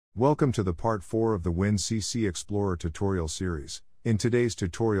Welcome to the part 4 of the WINCC Explorer tutorial series. In today's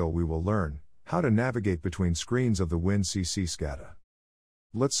tutorial we will learn how to navigate between screens of the WINCC SCADA.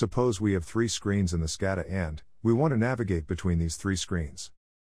 Let's suppose we have 3 screens in the SCADA and we want to navigate between these 3 screens.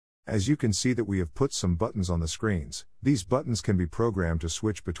 As you can see that we have put some buttons on the screens. These buttons can be programmed to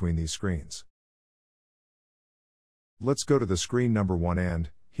switch between these screens. Let's go to the screen number 1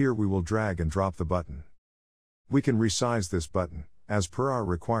 and here we will drag and drop the button. We can resize this button as per our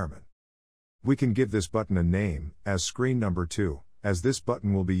requirement. We can give this button a name as screen number 2, as this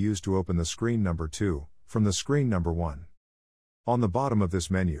button will be used to open the screen number 2 from the screen number 1. On the bottom of this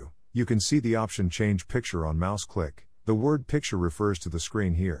menu, you can see the option Change Picture on mouse click. The word picture refers to the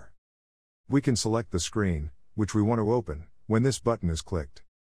screen here. We can select the screen which we want to open when this button is clicked.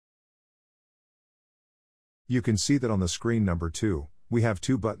 You can see that on the screen number 2, we have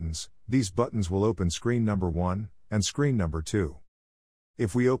 2 buttons. These buttons will open screen number 1 and screen number 2.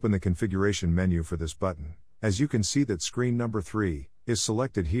 If we open the configuration menu for this button, as you can see that screen number 3 is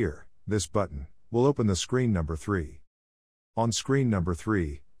selected here, this button will open the screen number 3. On screen number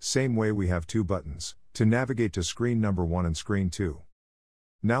 3, same way we have 2 buttons to navigate to screen number 1 and screen 2.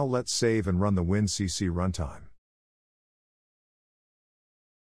 Now let's save and run the WINCC runtime.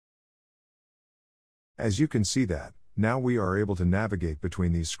 As you can see that, now we are able to navigate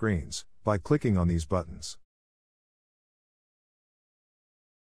between these screens by clicking on these buttons.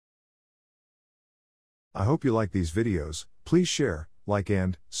 I hope you like these videos. Please share, like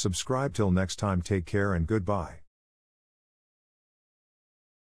and subscribe. Till next time, take care and goodbye.